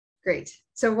Great.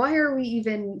 So why are we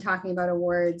even talking about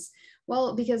awards?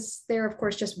 Well, because they're, of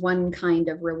course, just one kind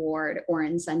of reward or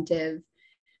incentive.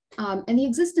 And the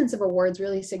existence of awards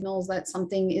really signals that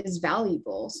something is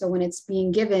valuable. So when it's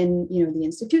being given, the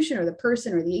institution or the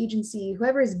person or the agency,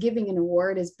 whoever is giving an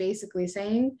award is basically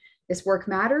saying this work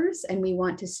matters and we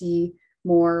want to see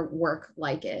more work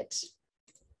like it.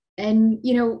 And,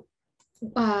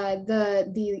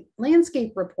 the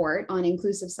landscape report on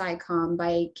Inclusive SciComm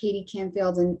by Katie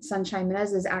Canfield and Sunshine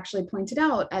Menezes actually pointed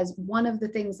out as one of the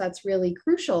things that's really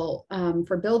crucial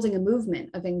for building a movement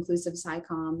of Inclusive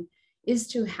SciComm is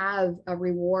to have a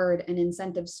reward and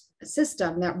incentive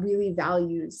system that really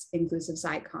values Inclusive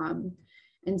SciComm.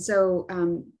 And so,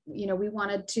 we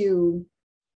wanted to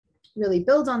really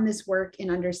build on this work in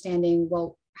understanding,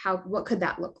 well, what could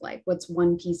that look like? What's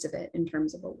one piece of it in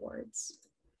terms of awards?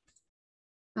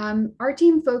 Our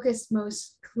team focused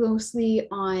most closely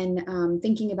on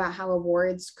thinking about how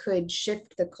awards could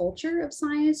shift the culture of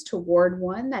science toward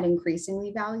one that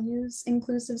increasingly values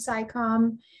Inclusive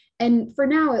SciComm. And for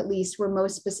now, at least, we're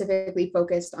most specifically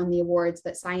focused on the awards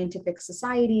that scientific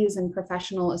societies and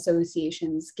professional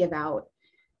associations give out.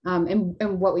 And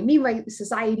what we mean by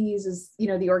societies is,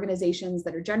 the organizations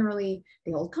that are generally,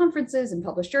 they hold conferences and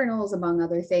publish journals, among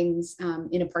other things,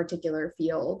 in a particular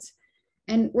field.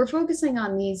 And we're focusing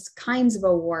on these kinds of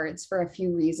awards for a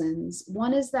few reasons.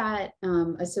 One is that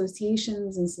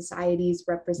associations and societies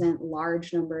represent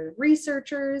large number of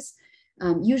researchers,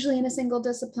 usually in a single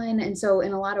discipline. And so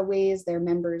in a lot of ways, their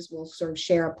members will sort of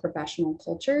share a professional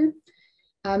culture.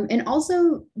 And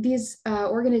also these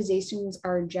organizations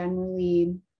are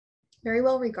generally very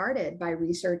well regarded by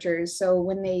researchers. So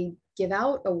when they give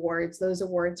out awards, those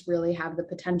awards really have the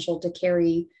potential to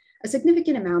carry a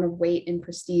significant amount of weight and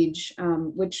prestige,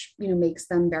 which makes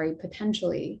them very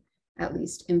potentially, at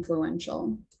least,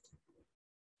 influential.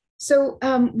 So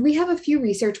we have a few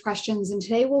research questions, and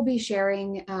today we'll be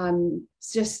sharing,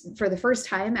 just for the first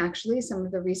time, actually, some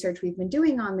of the research we've been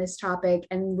doing on this topic,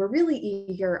 and we're really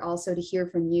eager also to hear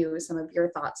from you some of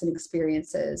your thoughts and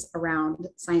experiences around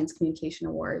science communication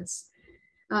awards.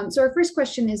 So our first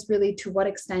question is really, to what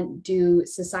extent do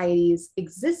society's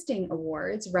existing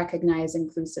awards recognize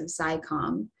Inclusive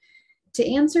SciComm?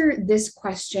 To answer this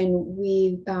question,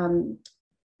 we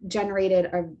generated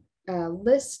a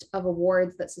list of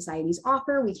awards that societies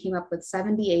offer. We came up with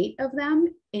 78 of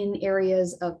them in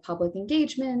areas of public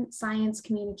engagement, science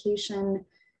communication,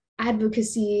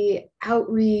 advocacy,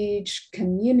 outreach,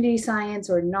 community science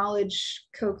or knowledge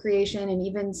co-creation, and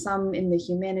even some in the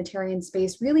humanitarian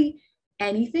space, really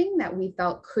anything that we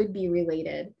felt could be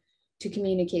related to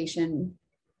communication.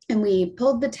 And we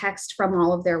pulled the text from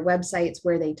all of their websites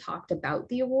where they talked about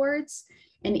the awards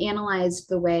and analyzed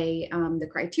the way the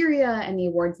criteria and the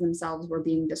awards themselves were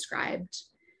being described.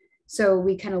 So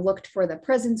we kind of looked for the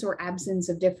presence or absence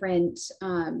of different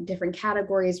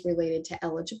categories related to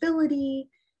eligibility,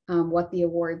 what the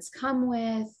awards come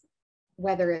with,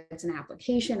 whether it's an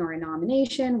application or a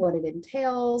nomination, what it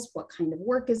entails, what kind of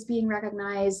work is being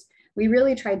recognized. We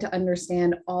really tried to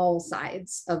understand all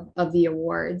sides of the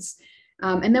awards.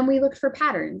 And then we looked for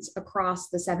patterns across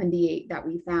the 78 that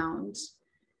we found.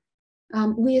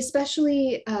 We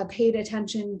especially paid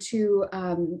attention to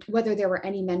whether there were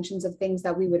any mentions of things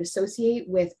that we would associate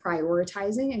with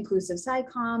prioritizing Inclusive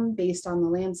SciComm based on the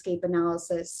landscape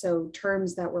analysis. So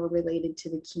terms that were related to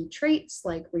the key traits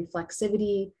like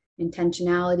reflexivity,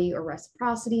 intentionality, or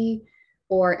reciprocity,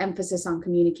 or emphasis on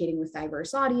communicating with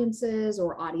diverse audiences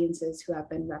or audiences who have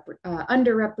been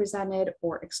underrepresented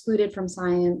or excluded from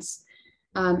science,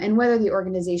 and whether the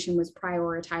organization was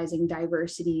prioritizing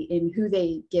diversity in who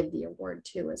they give the award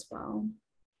to as well.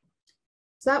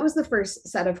 So that was the first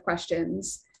set of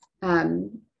questions. Our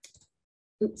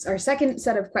second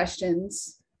set of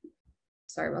questions,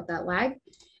 sorry about that lag,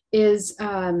 is,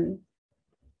 our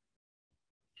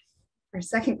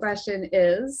second question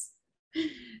is,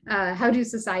 how do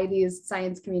society's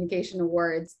science communication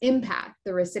awards impact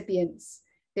the recipients,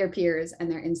 their peers, and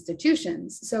their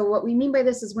institutions? So what we mean by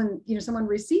this is when someone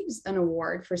receives an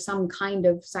award for some kind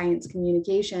of science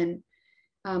communication,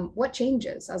 what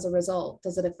changes as a result?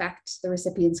 Does it affect the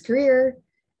recipient's career,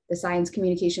 the science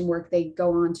communication work they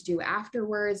go on to do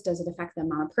afterwards? Does it affect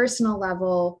them on a personal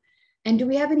level? And do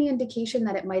we have any indication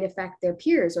that it might affect their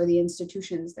peers or the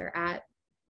institutions they're at?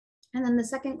 And then the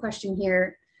second question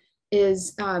here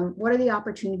is, what are the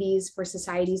opportunities for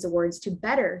society's awards to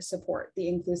better support the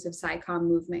Inclusive SciComm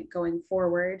movement going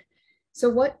forward? So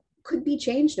what could be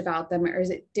changed about them? Or is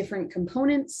it different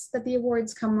components that the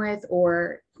awards come with,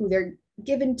 or who they're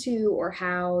given to, or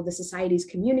how the societies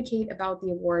communicate about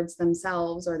the awards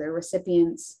themselves or their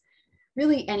recipients?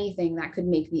 really anything that could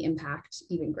make the impact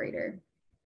even greater.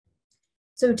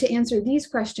 So to answer these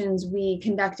questions, we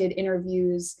conducted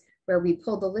interviews where we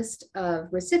pulled a list of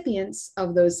recipients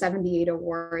of those 78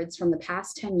 awards from the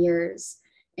past 10 years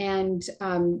and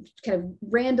kind of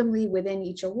randomly within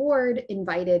each award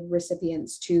invited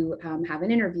recipients to have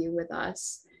an interview with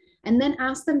us, and then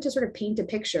asked them to sort of paint a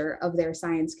picture of their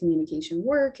science communication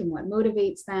work and what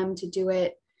motivates them to do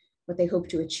it, what they hope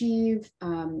to achieve,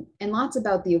 and lots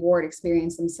about the award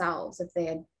experience themselves, if they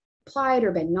had applied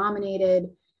or been nominated,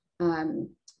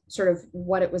 sort of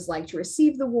what it was like to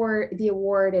receive the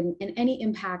award and any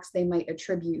impacts they might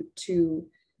attribute to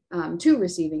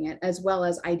receiving it, as well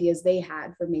as ideas they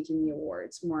had for making the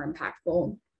awards more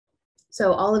impactful.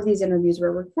 So all of these interviews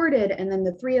were recorded, and then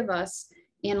the three of us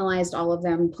analyzed all of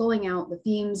them, pulling out the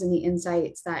themes and the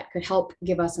insights that could help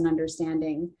give us an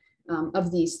understanding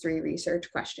of these three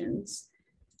research questions.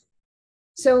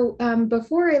 So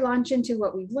before I launch into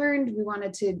what we've learned, we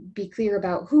wanted to be clear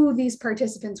about who these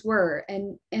participants were.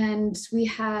 And we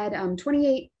had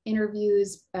 28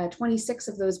 interviews, 26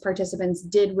 of those participants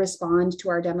did respond to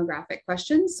our demographic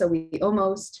questions. So we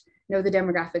almost know the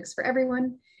demographics for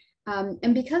everyone.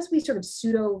 And because we sort of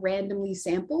pseudo randomly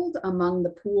sampled among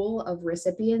the pool of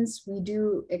recipients, we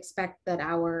do expect that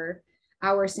our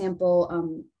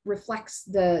sample reflects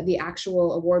the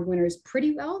actual award winners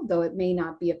pretty well, though it may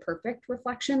not be a perfect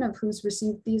reflection of who's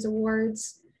received these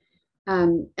awards.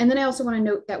 And then I also want to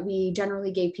note that we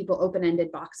generally gave people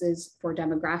open-ended boxes for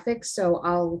demographics. So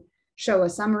I'll show a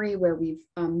summary where we've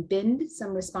binned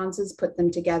some responses, put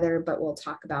them together, but we'll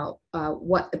talk about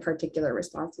what the particular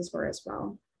responses were as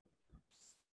well.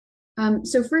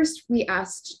 So first we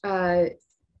asked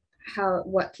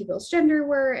what people's gender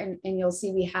were, and you'll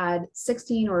see we had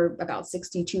 16 or about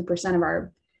 62% of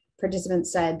our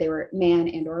participants said they were man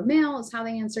and or male is how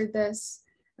they answered this,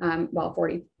 while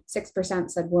 46%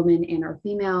 said woman and or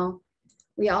female.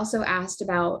 We also asked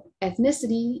about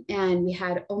ethnicity, and we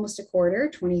had almost a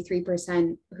quarter,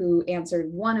 23%, who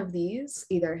answered one of these,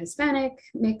 either Hispanic,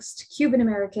 mixed, Cuban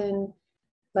American,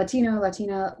 Latino,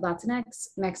 Latina, Latinx,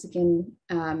 Mexican,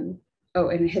 oh,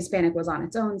 and Hispanic was on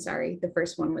its own, sorry. The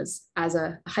first one was as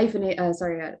a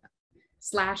a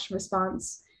slash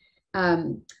response.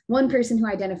 One person who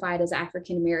identified as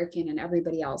African American, and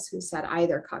everybody else who said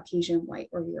either Caucasian, white,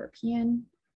 or European.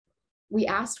 We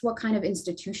asked what kind of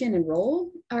institution and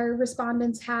role our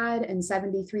respondents had, and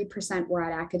 73% were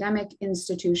at academic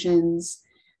institutions.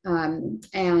 And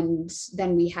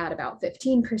then we had about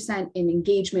 15% in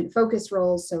engagement focused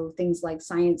roles, so things like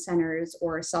science centers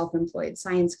or self-employed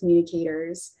science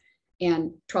communicators,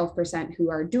 and 12% who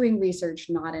are doing research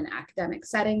not in academic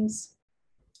settings.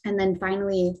 And then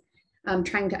finally,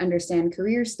 trying to understand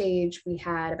career stage, we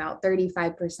had about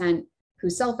 35% who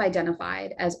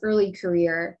self-identified as early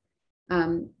career,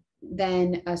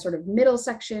 then a sort of middle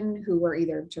section who were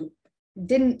either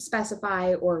didn't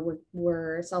specify or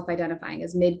were self-identifying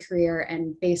as mid-career,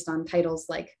 and based on titles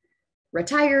like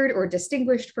retired or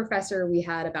distinguished professor, we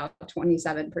had about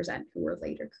 27% who were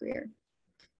later career.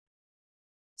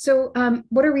 So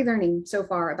what are we learning so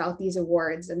far about these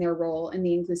awards and their role in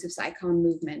the Inclusive SciComm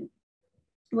movement?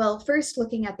 Well, first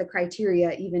looking at the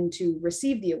criteria even to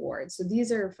receive the awards. So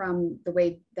these are from the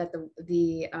way that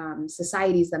the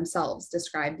societies themselves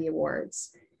describe the awards.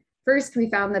 First, we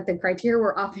found that the criteria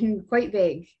were often quite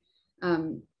vague.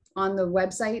 On the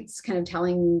websites, kind of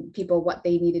telling people what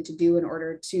they needed to do in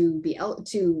order to be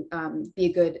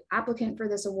a good applicant for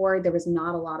this award. There was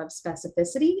not a lot of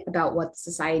specificity about what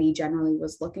society generally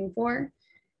was looking for.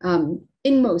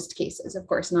 In most cases, of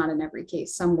course, not in every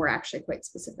case. Some were actually quite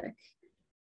specific.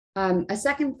 A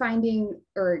second finding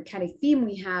or kind of theme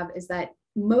we have is that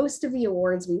most of the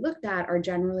awards we looked at are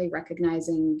generally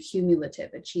recognizing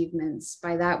cumulative achievements.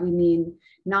 By that, we mean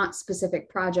not specific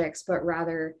projects, but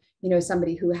rather,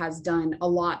 somebody who has done a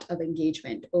lot of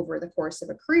engagement over the course of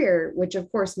a career, which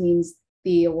of course means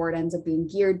the award ends up being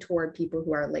geared toward people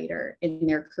who are later in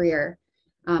their career,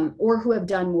 or who have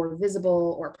done more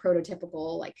visible or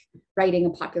prototypical, like writing a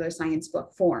popular science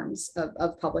book forms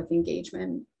of public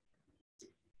engagement.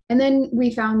 And then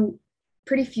we found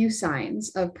pretty few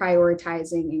signs of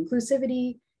prioritizing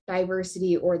inclusivity,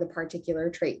 diversity, or the particular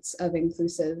traits of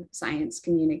inclusive science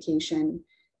communication,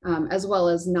 as well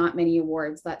as not many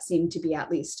awards that seem to be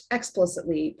at least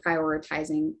explicitly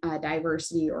prioritizing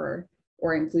diversity or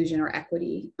inclusion or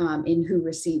equity in who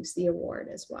receives the award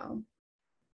as well.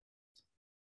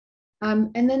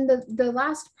 And then the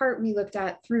last part we looked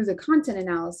at through the content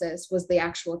analysis was the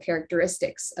actual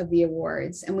characteristics of the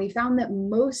awards. And we found that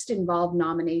most involved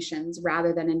nominations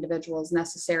rather than individuals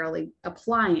necessarily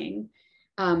applying,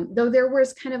 Though there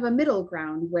was kind of a middle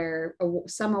ground where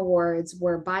some awards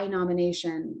were by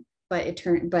nomination,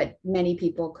 but many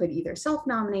people could either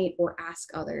self-nominate or ask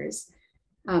others.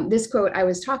 This quote, I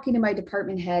was talking to my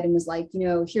department head and was like,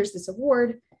 here's this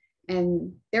award.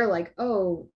 And they're like,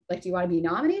 oh, like, do you want to be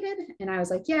nominated? And I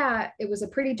was like, yeah, it was a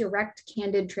pretty direct,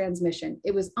 candid transmission.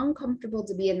 It was uncomfortable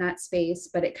to be in that space,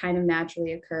 but it kind of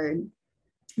naturally occurred. And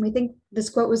we think this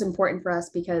quote was important for us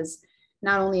because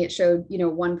not only it showed,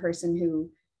 one person who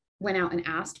went out and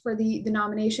asked for the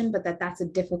nomination, but that's a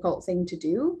difficult thing to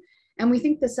do. And we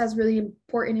think this has really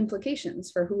important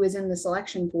implications for who is in the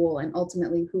selection pool and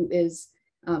ultimately who is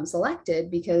selected,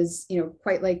 because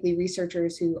quite likely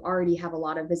researchers who already have a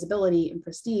lot of visibility and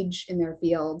prestige in their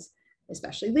fields,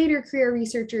 especially later career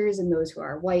researchers and those who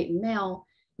are white and male,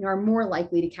 are more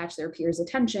likely to catch their peers'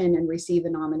 attention and receive a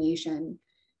nomination,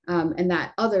 and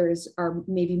that others are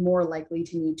maybe more likely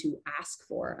to need to ask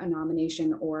for a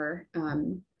nomination or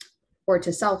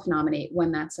to self-nominate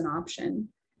when that's an option.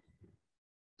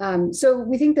 So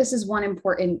we think this is one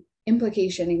important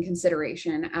implication and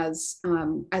consideration as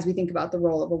we think about the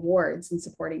role of awards in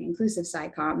supporting inclusive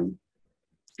SciComm.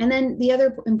 And then the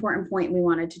other important point we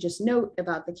wanted to just note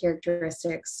about the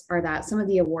characteristics are that some of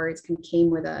the awards came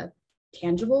with a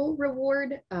tangible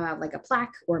reward, like a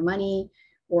plaque or money,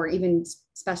 or even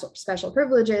special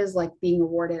privileges like being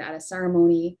awarded at a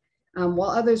ceremony,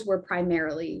 while others were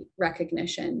primarily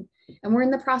recognition. And we're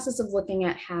in the process of looking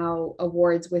at how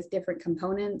awards with different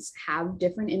components have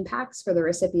different impacts for the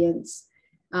recipients.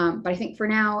 But I think for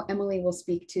now, Emily will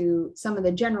speak to some of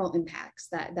the general impacts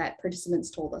that participants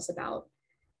told us about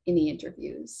in the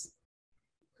interviews.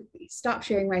 Quickly stop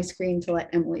sharing my screen to let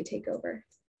Emily take over.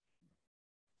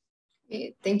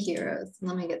 Great. Thank you, Rose.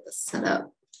 Let me get this set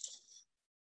up.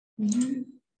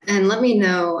 And let me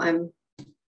know, I'm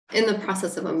in the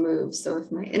process of a move, so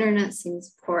if my internet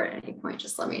seems poor at any point,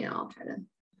 just let me know. I'll try to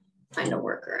find a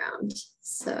workaround.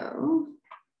 So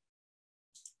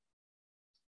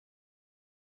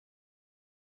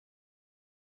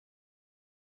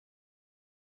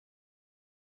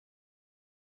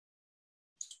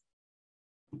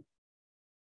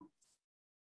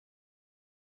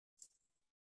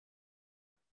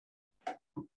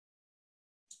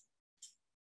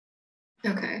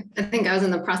okay, I think I was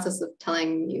in the process of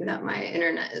telling you that my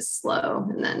internet is slow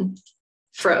and then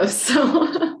froze.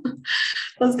 So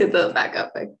let's get those back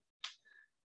up. Get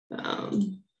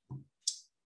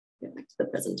back to the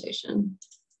presentation.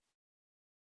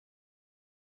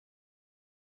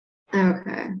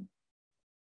 Okay.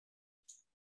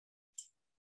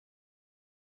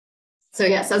 So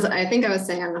yes, as I think I was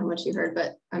saying, I don't know how much you heard,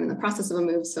 but I'm in the process of a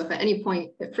move. So if at any point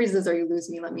it freezes or you lose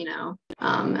me, let me know,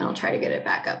 and I'll try to get it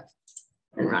back up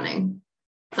and running.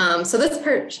 So this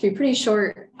part should be pretty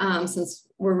short, since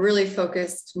we're really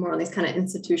focused more on these kind of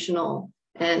institutional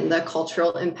and the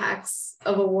cultural impacts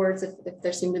of awards, if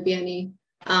there seem to be any.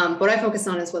 What I focus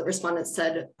on is what respondents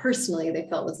said personally they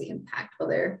felt was the impact,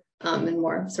 whether in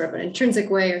more sort of an intrinsic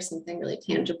way or something really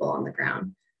tangible on the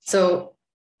ground. So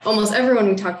almost everyone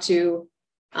we talked to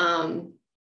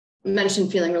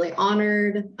mentioned feeling really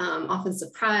honored, often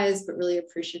surprised, but really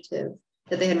appreciative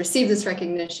that they had received this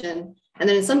recognition. And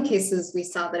then in some cases, we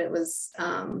saw that it was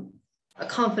a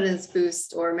confidence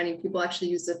boost, or many people actually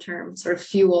use the term sort of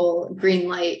fuel, green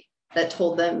light, that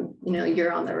told them,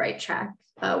 you're on the right track,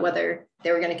 whether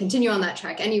they were going to continue on that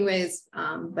track anyways,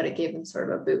 but it gave them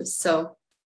sort of a boost. So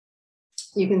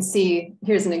you can see,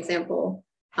 here's an example,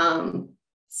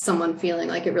 someone feeling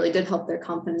like it really did help their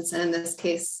confidence. And in this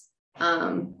case,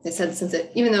 they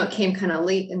said even though it came kind of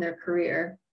late in their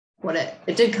career,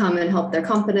 it did come and help their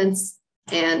confidence.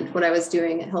 And what I was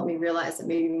doing, it helped me realize that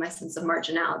maybe my sense of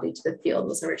marginality to the field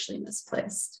was originally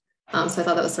misplaced. So I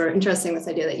thought that was sort of interesting, this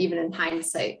idea that even in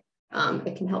hindsight,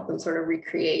 it can help them sort of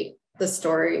recreate the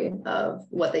story of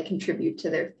what they contribute to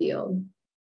their field.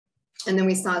 And then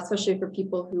we saw, especially for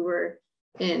people who were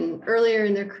earlier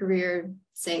in their career,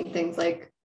 saying things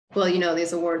like, well,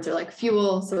 these awards are like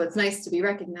fuel, so it's nice to be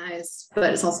recognized,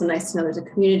 but it's also nice to know there's a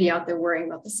community out there worrying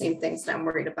about the same things that I'm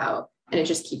worried about, and it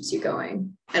just keeps you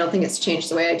going. I don't think it's changed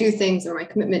the way I do things or my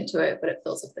commitment to it, but it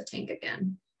fills up the tank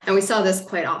again. And we saw this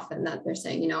quite often, that they're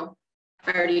saying,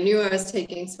 I already knew I was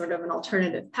taking sort of an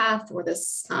alternative path, or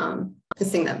this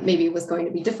thing that maybe was going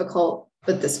to be difficult,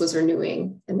 but this was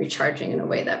renewing and recharging in a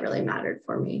way that really mattered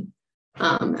for me.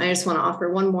 I just want to offer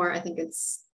one more. I think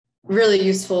it's really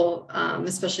useful,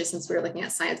 especially since we were looking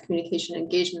at science communication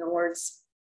engagement awards.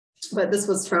 But this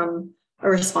was from a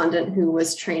respondent who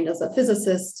was trained as a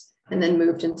physicist and then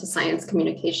moved into science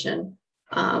communication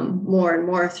more and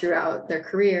more throughout their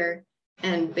career,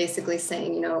 and basically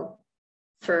saying,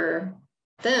 for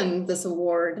them, this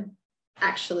award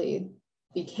actually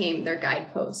became their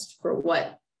guidepost for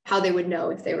how they would know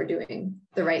if they were doing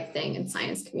the right thing in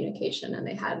science communication. And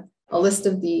they had a list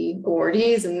of the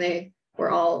awardees, and they were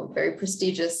all very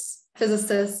prestigious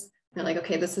physicists. They're like,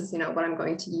 okay, this is, what I'm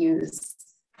going to use.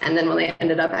 And then when they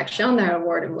ended up actually on their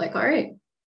award, I'm like, all right,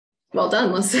 well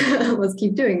done. Let's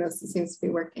keep doing this. It seems to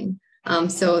be working.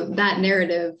 So that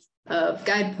narrative of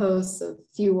guideposts, of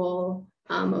fuel,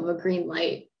 of a green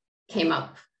light came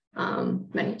up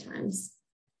many times.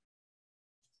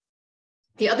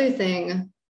 The other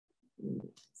thing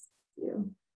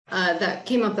that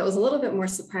came up that was a little bit more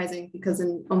surprising, because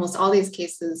in almost all these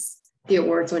cases, the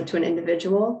awards went to an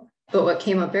individual. But what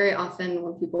came up very often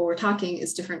when people were talking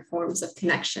is different forms of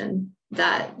connection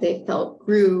that they felt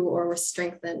grew or were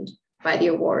strengthened by the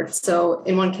award. So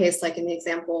in one case, like in the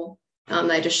example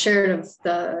that I just shared of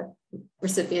the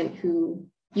recipient who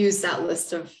used that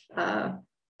list of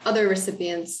other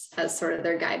recipients as sort of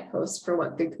their guidepost for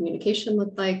what good communication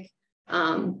looked like,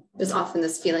 there's often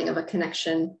this feeling of a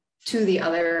connection to the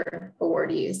other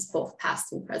awardees, both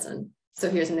past and present. So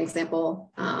here's an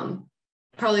example.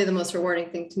 Probably the most rewarding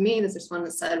thing to me, this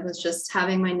respondent said, was just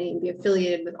having my name be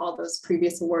affiliated with all those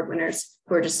previous award winners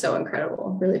who are just so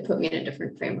incredible, really put me in a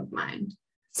different frame of mind.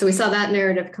 So we saw that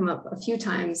narrative come up a few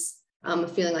times,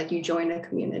 of feeling like you join a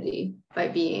community by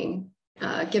being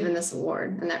given this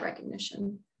award and that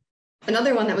recognition.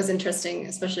 Another one that was interesting,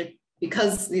 especially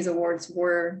because these awards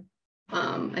were,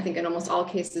 I think in almost all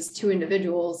cases, to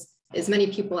individuals, is many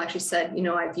people actually said,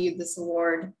 I viewed this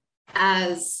award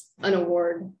as an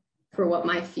award for what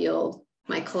my field,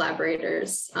 my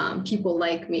collaborators, people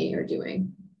like me are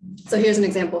doing. So here's an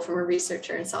example from a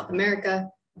researcher in South America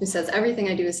who says, everything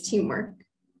I do is teamwork.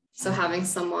 So having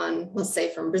someone, let's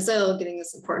say from Brazil, getting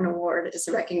this important award is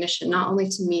a recognition not only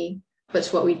to me, but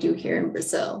to what we do here in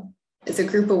Brazil. It's a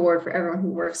group award for everyone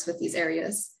who works with these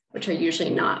areas, which are usually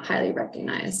not highly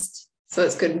recognized. So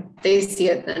it's good, they see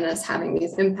it then as having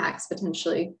these impacts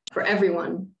potentially for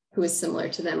everyone who is similar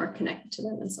to them or connected to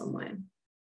them in some way.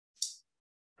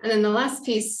 And then the last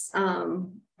piece,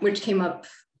 which came up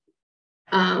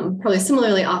probably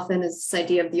similarly often, is this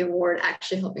idea of the award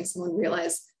actually helping someone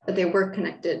realize that they were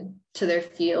connected to their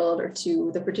field or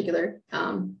to the particular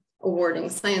awarding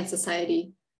science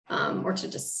society, or to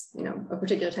just, a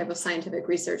particular type of scientific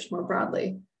research more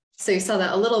broadly. So you saw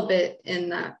that a little bit in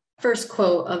that first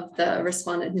quote of the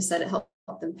respondent who said it helped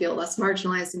them feel less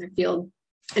marginalized in their field.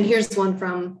 And here's one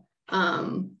from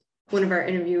one of our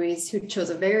interviewees who chose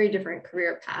a very different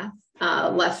career path,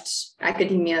 left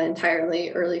academia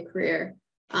entirely, early career.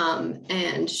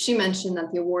 And she mentioned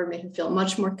that the award made her feel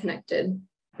much more connected,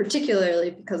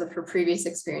 particularly because of her previous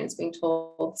experience being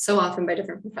told so often by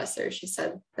different professors. She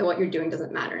said that what you're doing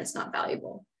doesn't matter, it's not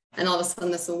valuable. And all of a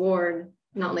sudden this award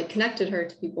not only connected her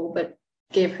to people, but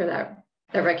gave her that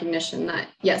recognition that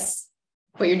yes,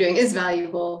 what you're doing is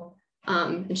valuable.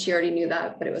 And she already knew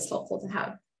that, but it was helpful to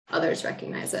have others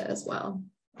recognize it as well.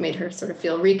 Made her sort of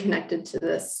feel reconnected to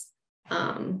this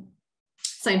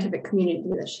scientific community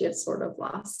that she had sort of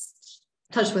lost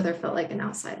touch with or felt like an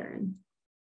outsider in.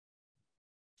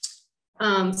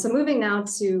 So moving now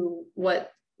to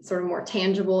what sort of more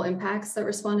tangible impacts that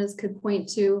respondents could point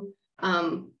to.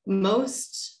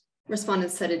 Most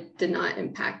respondents said it did not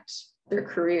impact their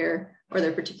career or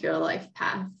their particular life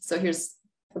path. So here's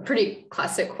a pretty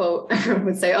classic quote. Everyone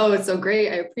would say, oh, it's so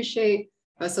great. I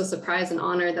was so surprised and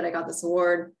honored that I got this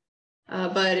award,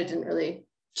 but it didn't really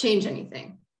change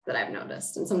anything that I've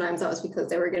noticed. And sometimes that was because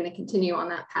they were going to continue on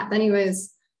that path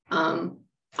anyways.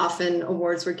 Often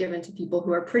awards were given to people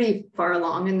who are pretty far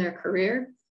along in their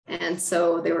career. And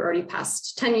so they were already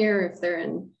past tenure. If they're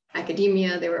in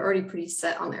academia, they were already pretty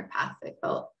set on their path, they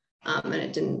felt. And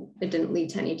it didn't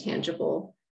lead to any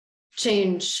tangible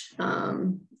change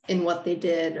in what they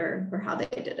did or how they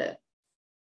did it,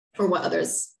 or what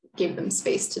others gave them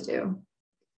space to do.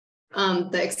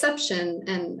 The exception,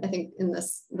 and I think in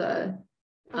the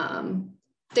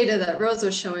data that Rose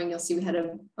was showing, you'll see we had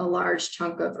a large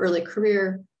chunk of early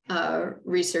career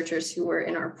researchers who were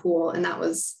in our pool, and that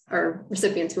was our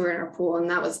recipients who were in our pool. And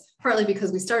that was partly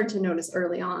because we started to notice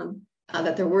early on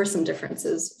that there were some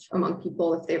differences among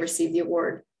people if they received the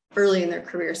award early in their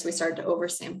career. So we started to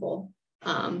oversample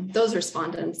those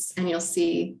respondents, and you'll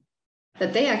see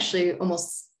that they actually,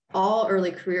 almost all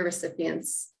early career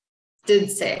recipients did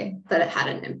say that it had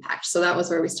an impact. So that was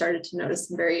where we started to notice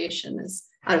some variation, is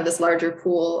out of this larger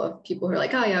pool of people who are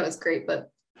like, oh yeah, it was great, but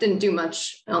didn't do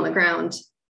much on the ground.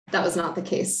 That was not the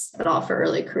case at all for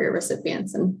early career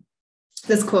recipients. And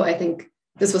this quote, I think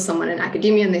this was someone in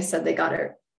academia, and they said they got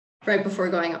it right before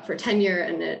going up for tenure,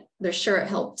 and they're sure it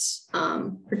helped,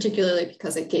 particularly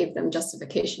because it gave them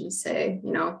justification to say,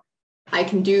 I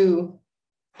can do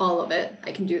all of it.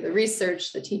 I can do the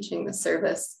research, the teaching, the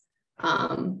service,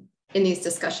 in these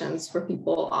discussions where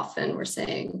people often were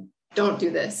saying, don't do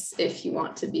this if you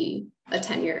want to be a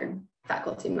tenured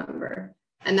faculty member.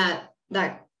 And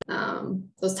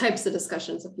those types of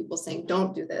discussions of people saying,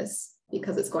 don't do this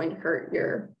because it's going to hurt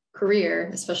your career,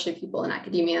 especially people in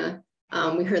academia.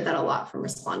 We heard that a lot from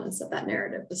respondents, that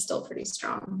narrative was still pretty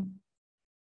strong.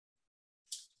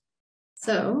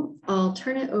 So I'll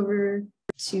turn it over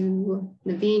to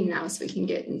Niveen now so we can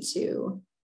get into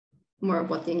more of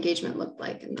what the engagement looked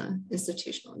like and the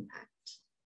institutional impact.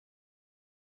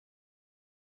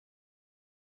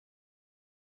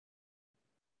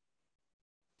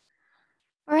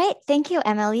 All right, thank you,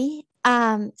 Emily.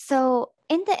 So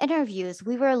in the interviews,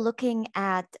 we were looking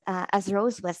at, as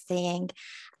Rose was saying,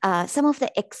 some of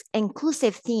the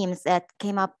inclusive themes that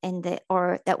came up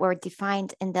or that were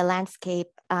defined in the landscape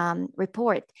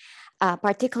report,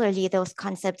 particularly those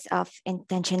concepts of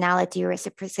intentionality,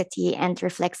 reciprocity, and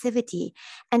reflexivity.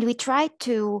 And we tried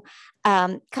to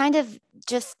kind of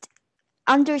just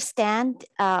understand,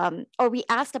 or we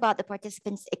asked about the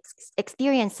participants'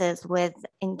 experiences with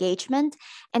engagement,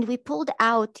 and we pulled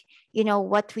out,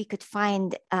 what we could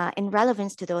find in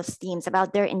relevance to those themes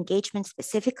about their engagement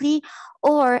specifically,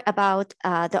 or about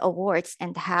the awards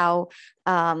and how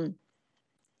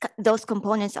those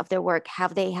components of their work,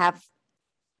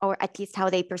 or at least how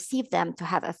they perceive them to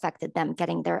have affected them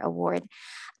getting their award.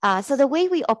 So the way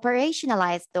we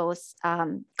operationalize those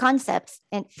concepts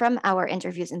from our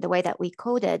interviews and the way that we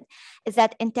coded is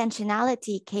that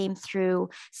intentionality came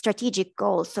through strategic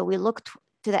goals. So we looked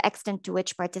to the extent to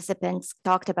which participants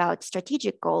talked about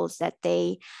strategic goals that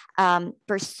they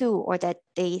pursue or that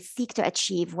they seek to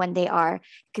achieve when they are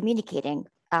communicating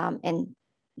in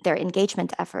their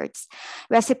engagement efforts.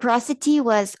 Reciprocity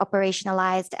was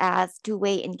operationalized as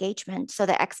two-way engagement. So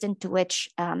the extent to which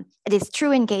it is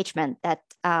true engagement that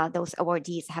those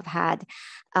awardees have had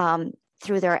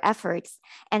through their efforts.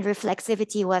 And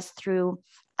reflexivity was through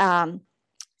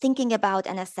thinking about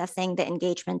and assessing the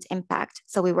engagement impact.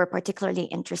 So we were particularly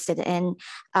interested in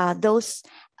those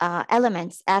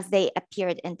elements as they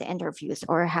appeared in the interviews,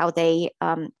 or how they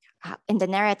in the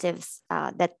narratives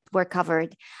that were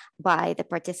covered by the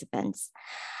participants.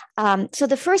 So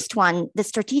the first one, the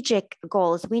strategic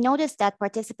goals, we noticed that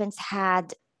participants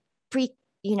had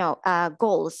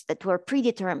goals that were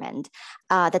predetermined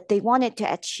that they wanted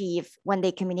to achieve when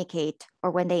they communicate or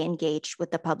when they engage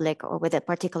with the public or with a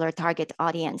particular target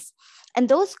audience. And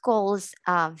those goals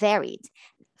varied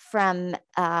from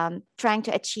trying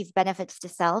to achieve benefits to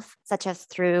self, such as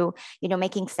through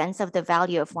making sense of the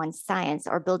value of one's science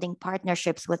or building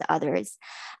partnerships with others,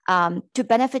 to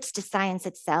benefits to science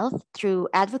itself through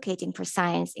advocating for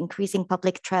science, increasing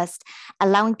public trust,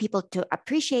 allowing people to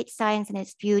appreciate science and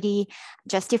its beauty,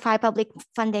 justify public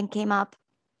funding came up,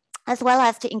 as well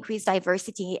as to increase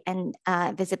diversity and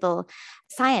visible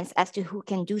science as to who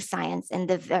can do science and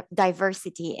the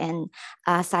diversity in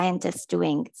scientists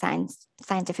doing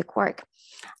scientific work.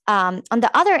 On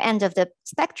the other end of the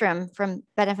spectrum from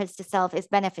benefits to self is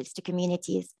benefits to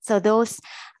communities. So those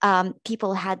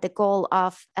people had the goal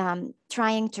of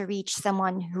trying to reach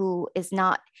someone who is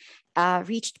not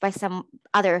reached by some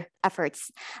other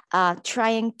efforts,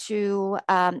 trying to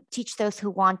teach those who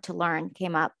want to learn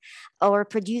came up, or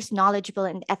produce knowledgeable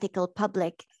and ethical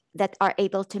public that are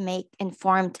able to make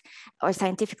informed or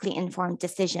scientifically informed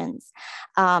decisions.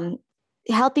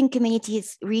 Helping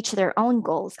communities reach their own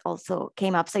goals also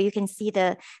came up. So you can see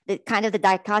the kind of the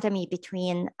dichotomy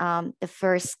between the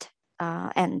first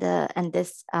and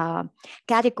this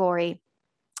category,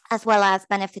 as well as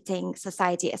benefiting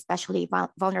society, especially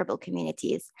vulnerable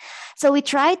communities. So we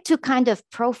tried to kind of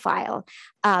profile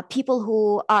people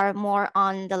who are more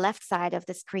on the left side of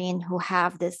the screen, who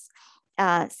have this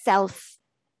self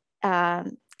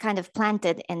kind of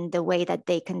planted in the way that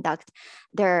they conduct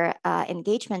their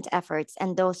engagement efforts,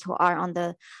 and those who are on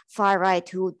the far right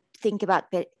who think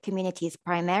about communities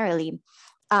primarily.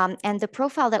 And the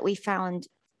profile that we found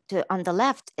on the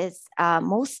left is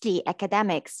mostly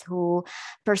academics who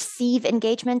perceive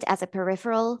engagement as a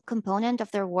peripheral component of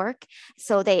their work.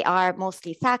 So they are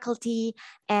mostly faculty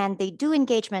and they do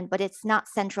engagement, but it's not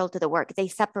central to the work. They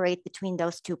separate between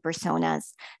those two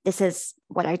personas. This is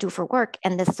what I do for work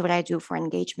and this is what I do for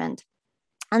engagement.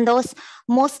 And those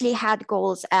mostly had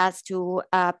goals as to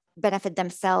benefit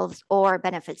themselves or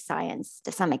benefit science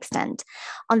to some extent.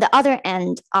 On the other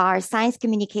end are science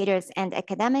communicators and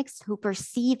academics who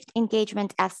perceived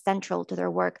engagement as central to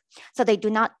their work. So they do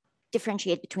not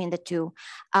differentiate between the two.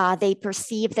 They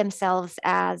perceive themselves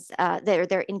as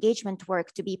their engagement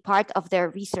work to be part of their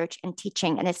research and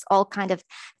teaching, and it's all kind of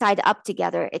tied up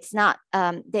together. It's not,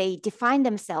 they define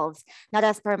themselves not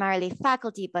as primarily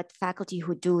faculty, but faculty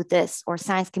who do this, or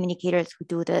science communicators who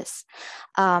do this.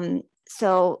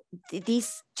 So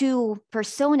these two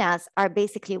personas are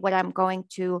basically what I'm going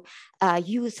to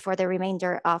use for the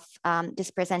remainder of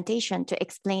this presentation to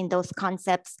explain those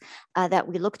concepts that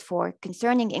we looked for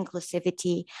concerning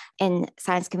inclusivity in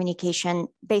science communication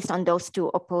based on those two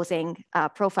opposing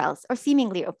profiles, or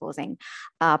seemingly opposing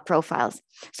profiles.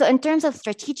 So in terms of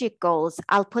strategic goals,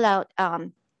 I'll pull out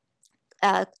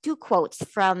two quotes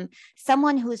from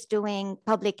someone who's doing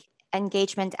public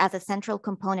engagement as a central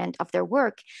component of their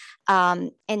work.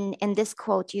 In this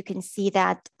quote, you can see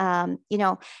that, you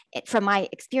know, from my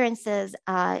experiences,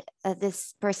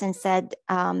 this person said,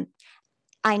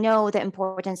 I know the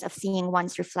importance of seeing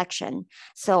one's reflection.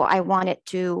 So I wanted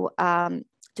to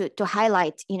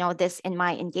highlight, you know, this in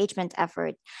my engagement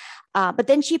effort. But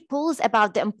then she pulls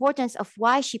about the importance of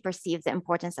why she perceives the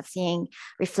importance of seeing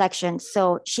reflection.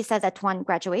 So she says at one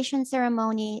graduation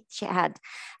ceremony, she had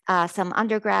some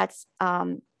undergrads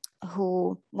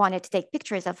who wanted to take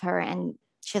pictures of her, and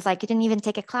she's like, you didn't even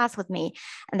take a class with me.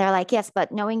 And they're like, yes,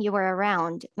 but knowing you were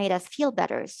around made us feel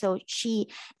better. So she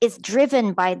is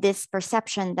driven by this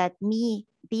perception that me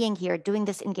being here, doing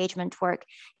this engagement work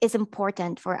is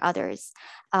important for others.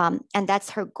 And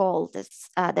that's her goal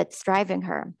that's driving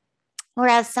her.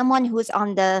 Whereas someone who's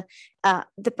on the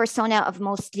persona of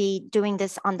mostly doing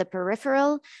this on the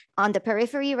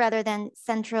periphery rather than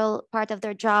central part of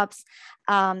their jobs,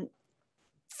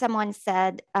 someone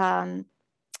said,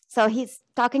 so he's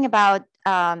talking about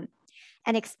an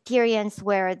experience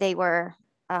where they were,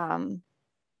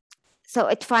 so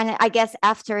it finally, I guess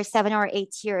after 7 or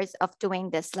 8 years of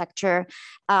doing this lecture,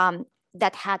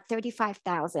 that had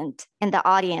 35,000 in the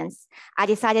audience, I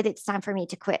decided it's time for me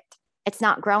to quit. It's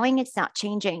not growing, it's not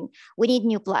changing. We need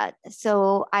new blood.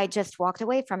 So I just walked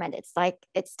away from it. It's like,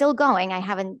 it's still going. I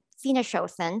haven't seen a show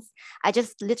since. I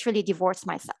just literally divorced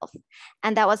myself.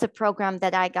 And that was a program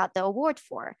that I got the award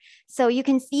for. So you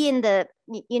can see in the,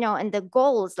 you know, in the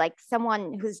goals, like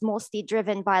someone who's mostly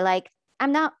driven by like,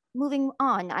 I'm not moving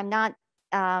on. I'm not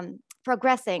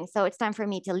progressing. So it's time for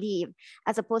me to leave,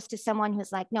 as opposed to someone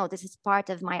who's like, no, this is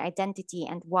part of my identity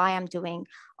and why I'm doing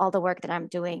all the work that I'm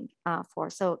doing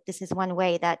for. So this is one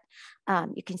way that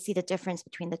you can see the difference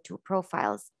between the two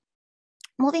profiles.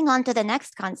 Moving on to the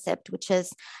next concept, which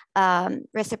is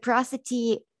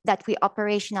reciprocity that we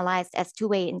operationalized as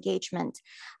two-way engagement.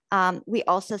 We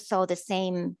also saw the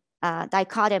same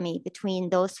dichotomy between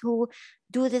those who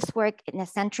do this work in a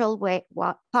central way,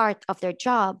 part of their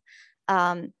job.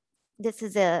 This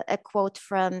is a quote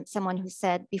from someone who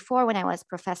said, before, when I was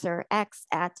Professor X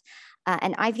at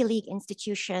an Ivy League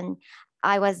institution,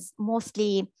 I was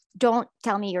mostly, don't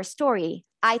tell me your story,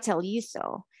 I tell you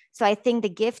so. So I think the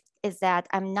gift is that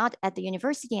I'm not at the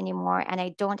university anymore, and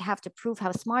I don't have to prove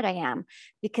how smart I am,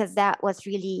 because that was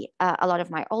really a lot of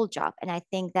my old job. And I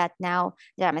think that now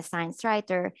that I'm a science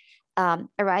writer, a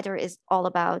writer is all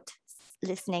about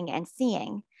listening and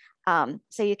seeing.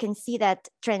 So you can see that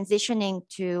transitioning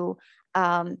to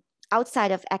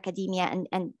outside of academia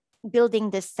and building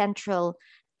this central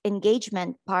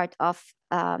engagement part of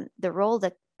the role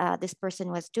that this person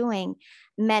was doing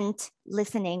meant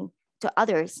listening to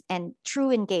others and true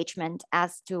engagement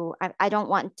as to, I don't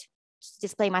want to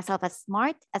display myself as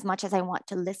smart as much as I want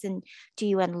to listen to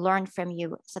you and learn from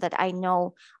you so that I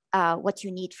know what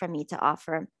you need from me to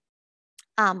offer.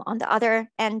 On the other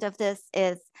end of this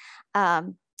is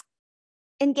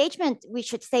engagement, we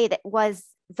should say, that was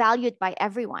valued by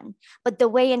everyone, but the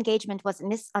way engagement was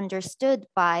misunderstood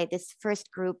by this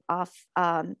first group of,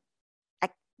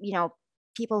 you know,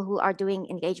 people who are doing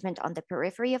engagement on the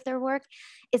periphery of their work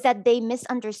is that they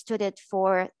misunderstood it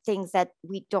for things that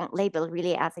we don't label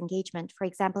really as engagement. For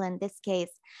example, in this case,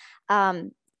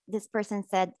 this person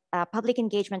said public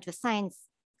engagement with science,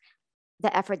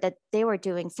 the effort that they were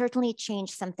doing certainly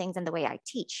changed some things in the way I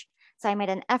teach. So I made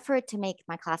an effort to make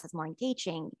my classes more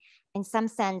engaging, in some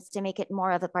sense, to make it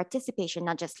more of a participation,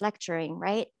 not just lecturing,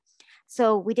 right?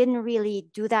 So we didn't really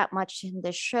do that much in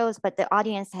the shows, but the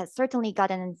audience has certainly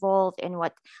gotten involved in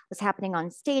what was happening on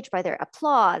stage by their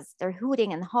applause, their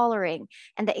hooting and hollering,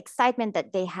 and the excitement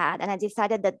that they had. And I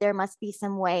decided that there must be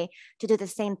some way to do the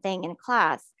same thing in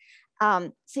class.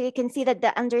 So you can see that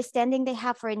the understanding they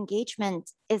have for engagement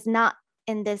is not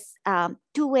in this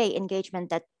two-way engagement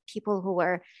that people who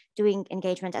were doing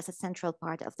engagement as a central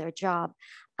part of their job.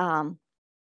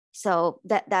 So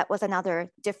that was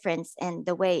another difference in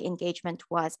the way engagement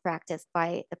was practiced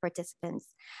by the participants.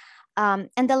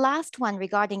 And the last one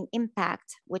regarding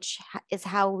impact, which is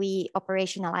how we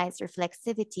operationalize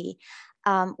reflexivity,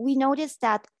 we noticed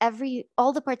that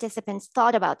all the participants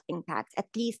thought about impact, at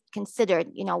least considered,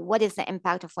 what is the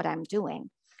impact of what I'm doing?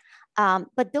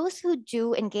 But those who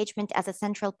do engagement as a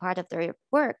central part of their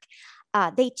work,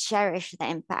 they cherish the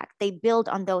impact. They build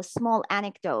on those small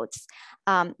anecdotes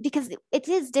because it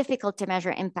is difficult to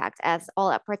measure impact, as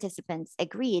all our participants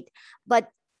agreed. But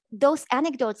those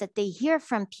anecdotes that they hear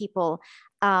from people,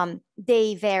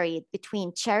 they varied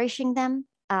between cherishing them,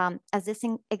 as this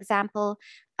example.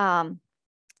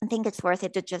 I think it's worth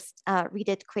it to just read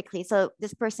it quickly. So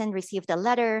this person received a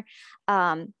letter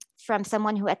from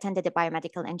someone who attended a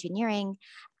biomedical engineering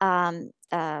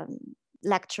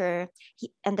lecture,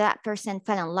 and that person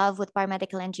fell in love with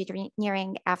biomedical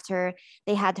engineering after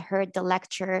they had heard the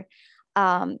lecture.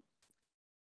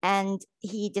 And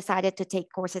he decided to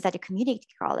take courses at a community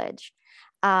college.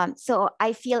 So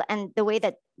I feel, and the way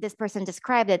that this person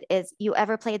described it is, you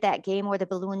ever played that game where the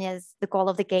goal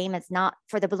of the game is not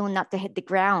for the balloon not to hit the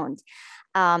ground.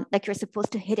 Like you're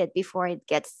supposed to hit it before it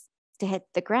gets to hit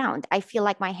the ground. I feel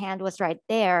like my hand was right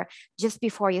there just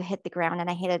before you hit the ground, and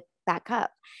I hit it back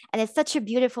up. And it's such a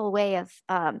beautiful way of,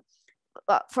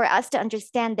 for us to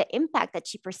understand the impact that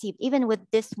she perceived, even with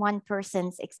this one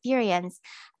person's experience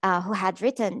who had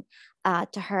written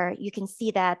to her. You can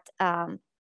see that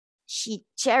she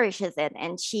cherishes it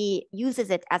and she uses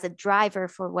it as a driver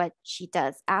for what she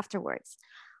does afterwards.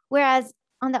 Whereas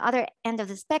on the other end of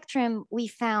the spectrum, we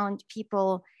found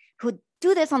people who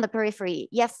do this on the periphery.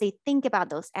 Yes, they think about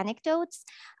those anecdotes,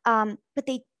 but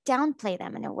they downplay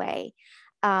them in a way.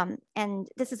 And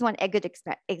this is a good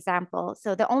example.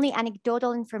 So the only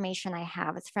anecdotal information I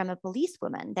have is from a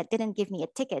policewoman that didn't give me a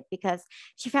ticket because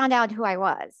she found out who I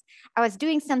was. I was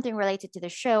doing something related to the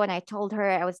show and I told her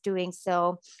I was doing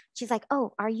so. She's like,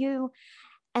 "Oh, are you?"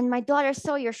 And my daughter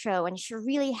saw your show and she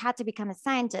really had to become a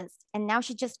scientist. And now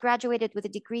she just graduated with a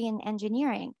degree in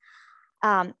engineering.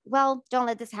 Well, don't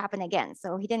let this happen again.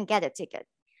 So he didn't get a ticket.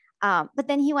 But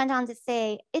then he went on to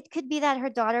say, it could be that her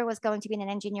daughter was going to be an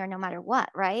engineer no matter what,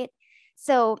 right?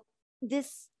 So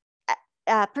this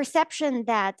perception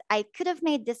that I could have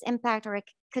made this impact, or I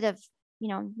could have,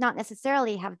 not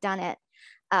necessarily have done it,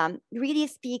 really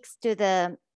speaks to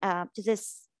to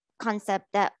this concept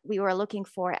that we were looking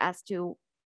for as to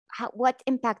what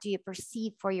impact do you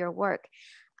perceive for your work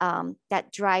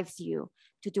that drives you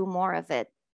to do more of it.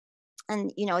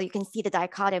 And you can see the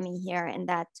dichotomy here in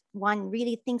that one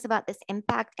really thinks about this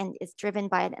impact and is driven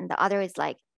by it, and the other is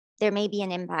like, there may be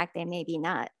an impact, there may be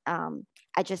not.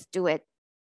 I just do it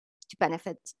to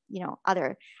benefit,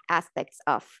 other aspects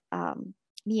of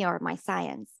me or my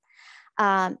science.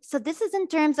 So this is in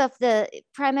terms of the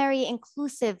primary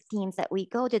inclusive themes that we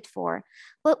coded for,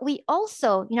 but we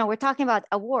also, we're talking about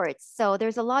awards. So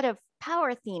there's a lot of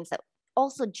power themes that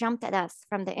also jumped at us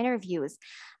from the interviews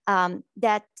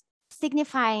that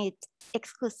signified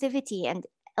exclusivity and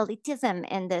elitism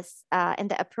in this in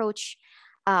the approach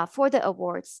for the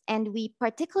awards. And we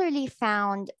particularly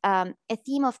found a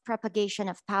theme of propagation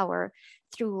of power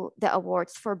through the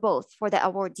awards for both, for the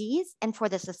awardees and for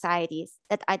the societies,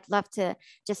 that I'd love to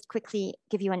just quickly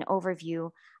give you an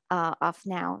overview of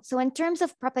now. So in terms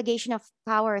of propagation of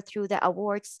power through the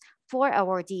awards for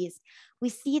awardees, we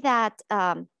see that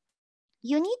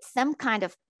you need some kind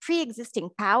of pre-existing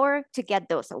power to get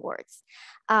those awards.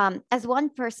 As one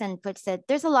person puts it,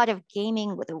 there's a lot of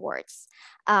gaming with awards.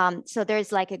 So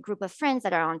there's like a group of friends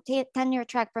that are on tenure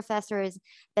track professors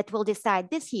that will decide,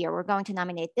 this year we're going to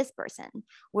nominate this person.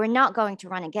 We're not going to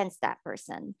run against that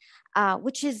person,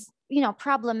 which is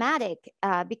problematic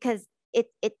because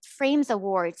it frames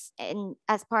awards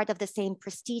as part of the same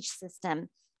prestige system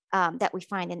that we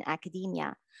find in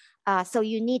academia. So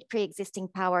you need pre-existing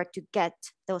power to get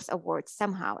those awards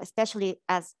somehow, especially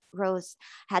as Rose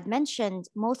had mentioned,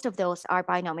 most of those are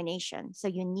by nomination. So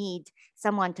you need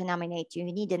someone to nominate you,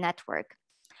 you need a network.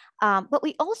 But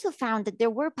we also found that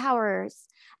there were powers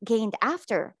gained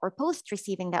after or post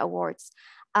receiving the awards.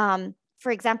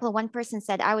 For example, one person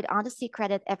said, I would honestly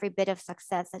credit every bit of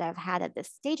success that I've had at this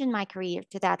stage in my career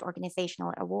to that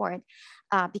organizational award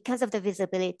because of the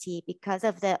visibility, because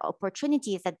of the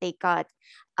opportunities that they got.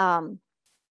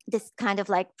 This kind of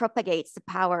like propagates the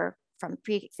power from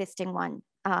pre-existing one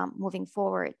moving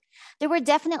forward. There were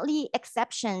definitely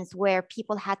exceptions where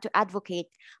people had to advocate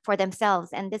for themselves.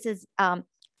 And this is, I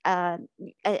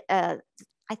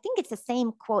think it's the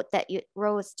same quote that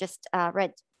Rose just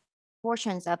read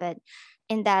portions of it,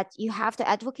 in that you have to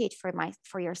advocate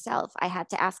for yourself. I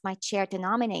had to ask my chair to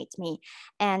nominate me.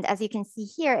 And as you can see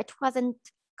here, it wasn't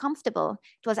comfortable.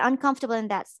 It was uncomfortable in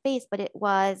that space, but it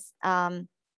was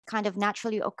kind of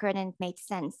naturally occurred and it made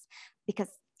sense because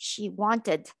she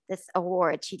wanted this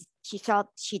award. She felt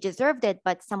she deserved it,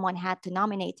 but someone had to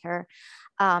nominate her.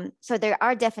 So there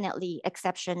are definitely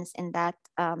exceptions in that,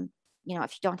 you know,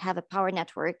 if you don't have a power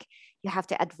network, you have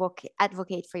to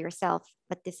advocate for yourself,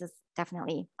 but this is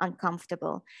definitely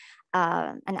uncomfortable,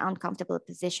 an uncomfortable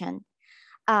position.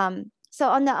 So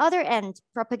on the other end,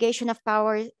 propagation of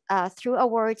power through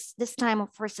awards, this time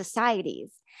for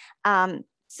societies.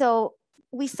 So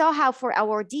we saw how for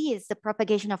awardees, the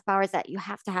propagation of power is that you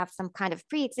have to have some kind of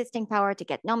pre-existing power to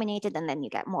get nominated, and then you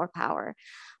get more power.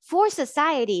 For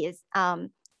societies,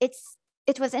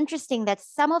 it was interesting that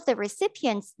some of the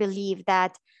recipients believe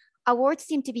that awards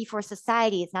seem to be for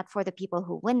societies, not for the people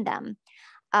who win them.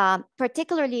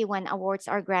 Particularly when awards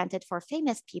are granted for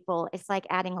famous people, it's like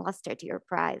adding luster to your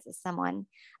prize, as someone,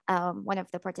 one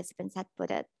of the participants had put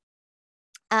it.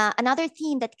 Another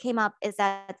theme that came up is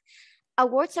that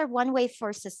awards are one way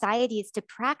for societies to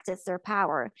practice their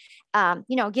power.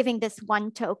 You know, giving this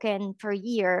one token per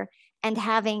year and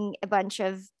having a bunch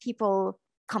of people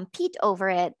compete over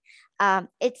it.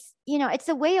 It's, you know, it's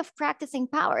a way of practicing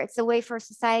power. It's a way for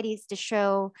societies to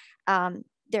show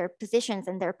their positions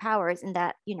and their powers, in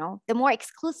that, you know, the more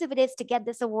exclusive it is to get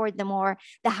this award,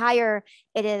 the higher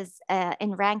it is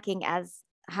in ranking as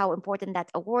how important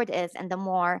that award is, and the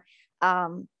more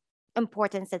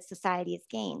importance that societies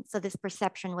gain. So this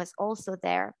perception was also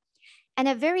there. And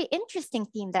a very interesting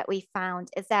theme that we found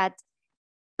is that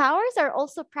powers are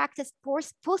also practiced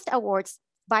post awards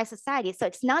by society. So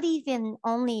it's not even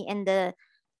only in the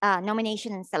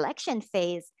nomination and selection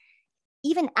phase.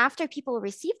 Even after people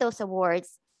receive those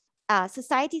awards,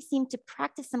 societies seem to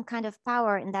practice some kind of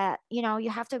power in that, you know, you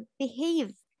have to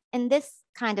behave in this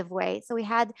kind of way. So we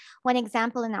had one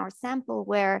example in our sample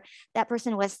where that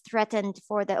person was threatened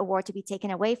for the award to be taken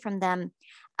away from them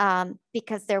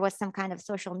because there was some kind of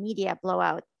social media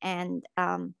blowout, and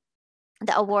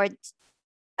the award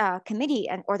committee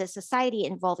or the society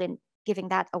involved in giving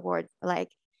that award, like,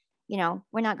 you know,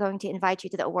 we're not going to invite you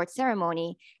to the award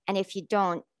ceremony, and if you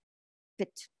don't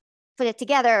put it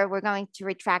together, we're going to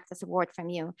retract this award from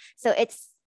you. So it's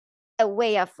a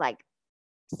way of like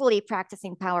fully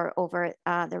practicing power over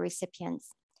the recipients.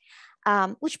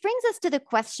 Which brings us to the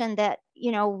question that,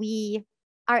 you know, we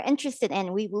are interested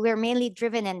in. We're mainly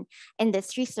driven in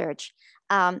this research.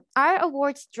 Are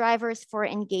awards drivers for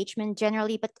engagement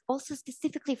generally, but also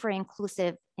specifically for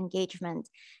inclusive engagement?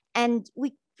 And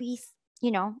we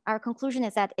you know, our conclusion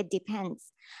is that it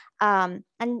depends. And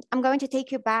I'm going to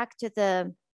take you back to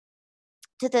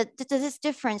this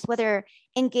difference, whether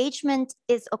engagement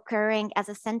is occurring as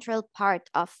a central part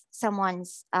of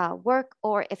someone's work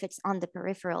or if it's on the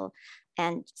peripheral.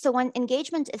 And so when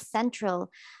engagement is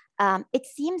central, it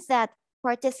seems that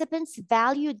participants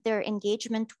valued their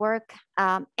engagement work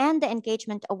and the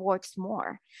engagement awards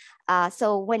more.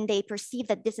 So when they perceive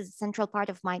that this is a central part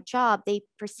of my job, they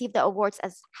perceive the awards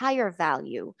as higher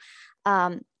value.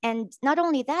 And not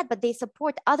only that, but they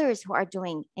support others who are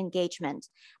doing engagement.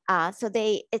 So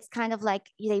it's kind of like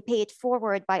they pay it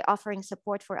forward by offering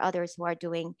support for others who are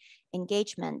doing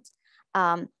engagement.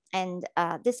 And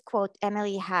this quote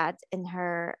Emily had in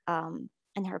her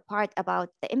part about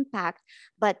the impact,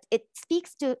 but it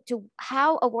speaks to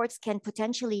how awards can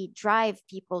potentially drive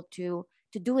people to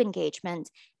do engagement,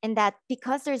 in that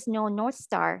because there's no North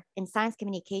Star in science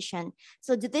communication.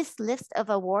 So this list of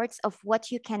awards of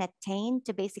what you can attain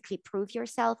to basically prove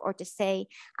yourself or to say,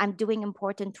 I'm doing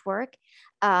important work,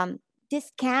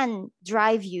 this can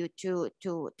drive you to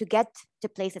get to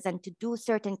places and to do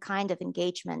certain kind of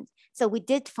engagement. So we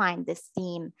did find this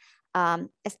theme,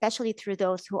 especially through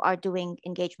those who are doing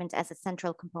engagement as a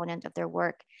central component of their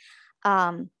work.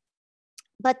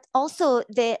 But also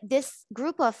this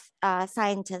group of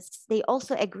scientists, they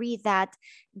also agree that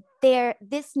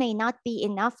this may not be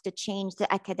enough to change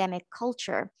the academic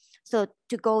culture. So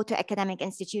to go to academic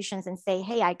institutions and say,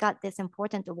 hey, I got this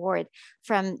important award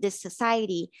from this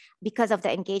society because of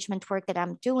the engagement work that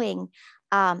I'm doing,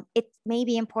 it may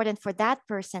be important for that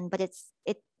person, but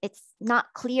it's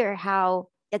not clear how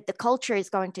that the culture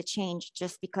is going to change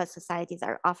just because societies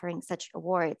are offering such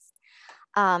awards.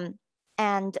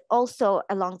 And also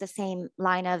along the same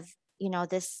line of, you know,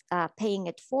 this paying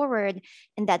it forward,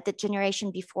 and that the generation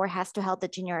before has to help the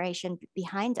generation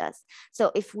behind us.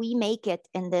 So if we make it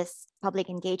in this public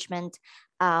engagement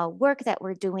work that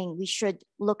we're doing, we should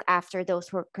look after those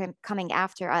who are coming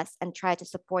after us and try to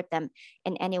support them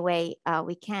in any way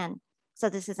we can. So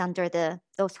this is under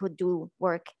those who do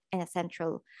work in a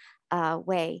central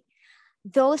way.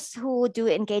 Those who do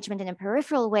engagement in a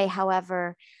peripheral way,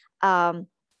 however,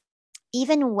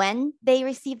 even when they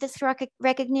receive this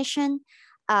recognition,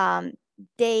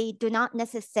 they do not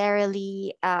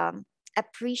necessarily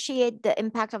appreciate the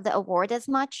impact of the award as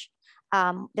much.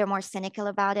 They're more cynical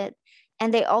about it.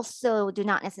 And they also do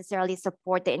not necessarily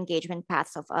support the engagement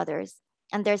paths of others.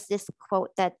 And there's this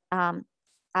quote that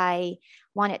I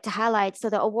wanted to highlight. So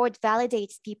the award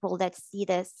validates people that see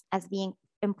this as being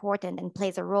important and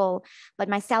plays a role, but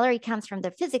my salary comes from the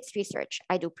physics research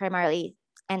I do primarily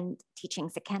and teaching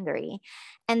secondary.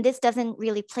 And this doesn't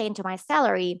really play into my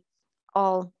salary,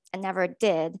 all and never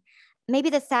did.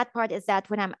 Maybe the sad part is that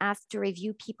when I'm asked to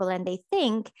review people and they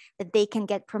think that they can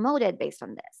get promoted based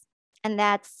on this. And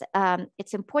that's,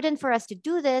 it's important for us to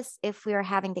do this if we are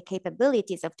having the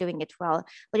capabilities of doing it well,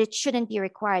 but it shouldn't be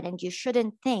required. And you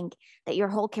shouldn't think that your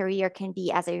whole career can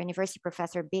be as a university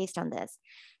professor based on this.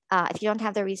 If you don't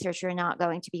have the research, you're not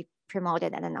going to be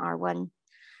promoted at an R1.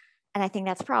 And I think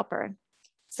that's proper.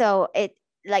 So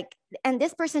and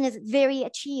this person is very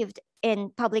achieved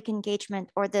in public engagement,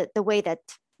 or the way that,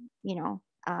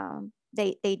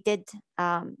 they did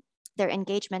their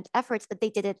engagement efforts, but they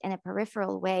did it in a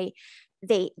peripheral way.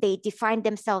 They defined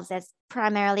themselves as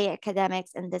primarily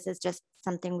academics, and this is just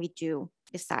something we do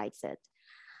besides it.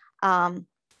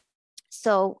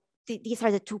 So these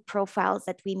are the two profiles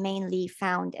that we mainly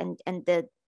found, and the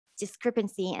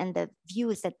discrepancy and the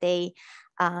views that they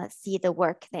see the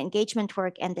work, the engagement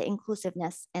work and the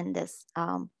inclusiveness in this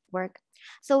work.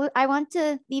 So I want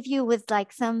to leave you with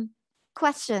some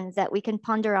questions that we can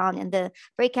ponder on in the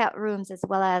breakout rooms, as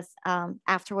well as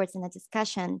afterwards in the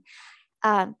discussion.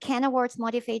 Can awards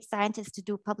motivate scientists to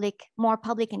do more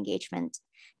public engagement?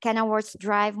 Can awards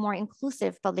drive more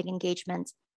inclusive public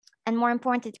engagement? And more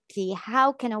importantly,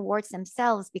 how can awards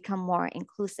themselves become more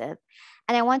inclusive?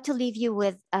 And I want to leave you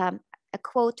with a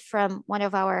quote from one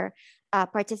of our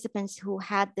participants who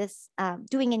had this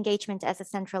doing engagement as a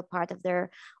central part of their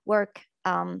work.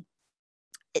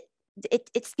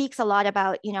 It speaks a lot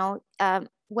about,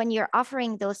 when you're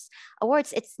offering those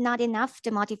awards, it's not enough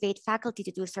to motivate faculty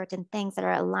to do certain things that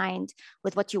are aligned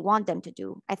with what you want them to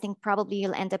do. I think probably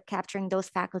you'll end up capturing those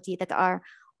faculty that are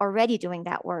already doing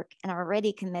that work and are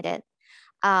already committed.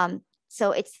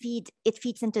 So it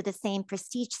feeds into the same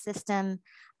prestige system.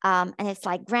 And it's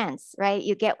like grants, right?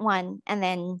 You get one and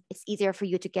then it's easier for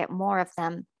you to get more of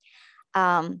them.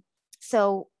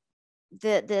 So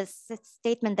the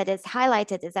statement that is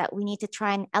highlighted is that we need to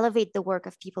try and elevate the work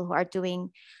of people who are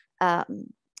doing,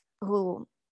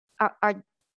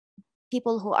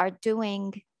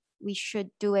 we should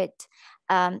do it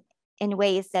in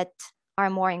ways that are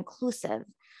more inclusive.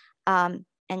 And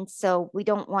so we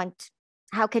don't want,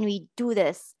 how can we do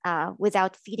this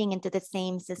without feeding into the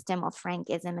same system of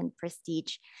rankism and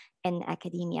prestige in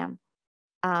academia?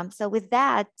 So with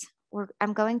that,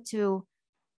 I'm going to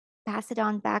pass it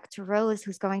on back to Rose,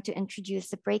 who's going to introduce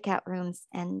the breakout rooms.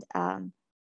 And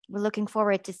we're looking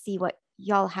forward to see what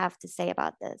y'all have to say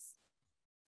about this.